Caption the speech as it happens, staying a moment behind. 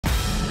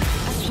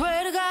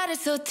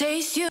so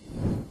taste you.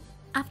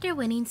 After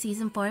winning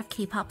season 4 of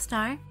K-pop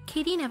Star,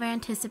 Katie never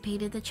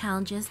anticipated the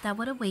challenges that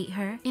would await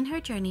her in her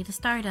journey to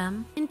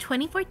stardom. In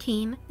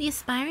 2014, the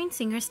aspiring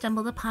singer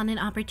stumbled upon an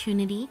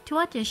opportunity to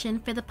audition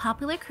for the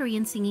popular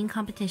Korean singing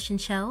competition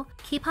show,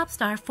 K-pop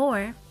Star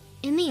 4.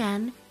 In the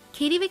end,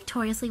 Katie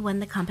victoriously won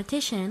the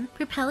competition,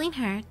 propelling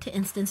her to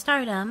instant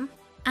stardom.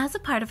 As a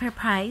part of her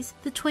prize,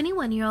 the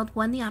 21-year-old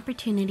won the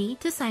opportunity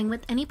to sign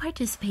with any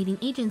participating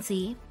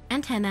agency,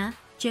 Antenna,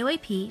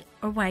 JYP,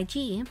 or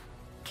YG.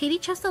 Katie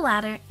chose the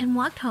latter and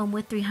walked home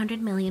with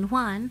 300 million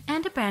won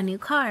and a brand new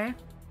car.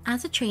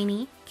 As a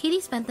trainee, Katie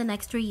spent the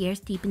next 3 years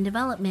deep in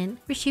development,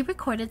 where she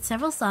recorded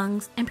several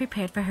songs and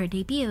prepared for her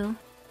debut.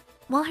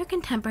 While her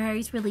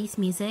contemporaries released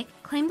music,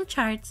 climbed the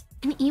charts,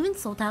 and even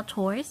sold out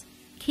tours,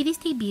 Katie's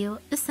debut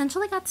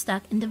essentially got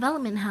stuck in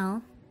development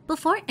hell.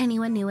 Before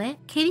anyone knew it,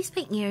 Katie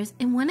spent years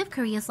in one of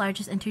Korea's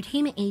largest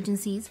entertainment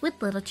agencies with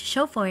little to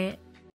show for it.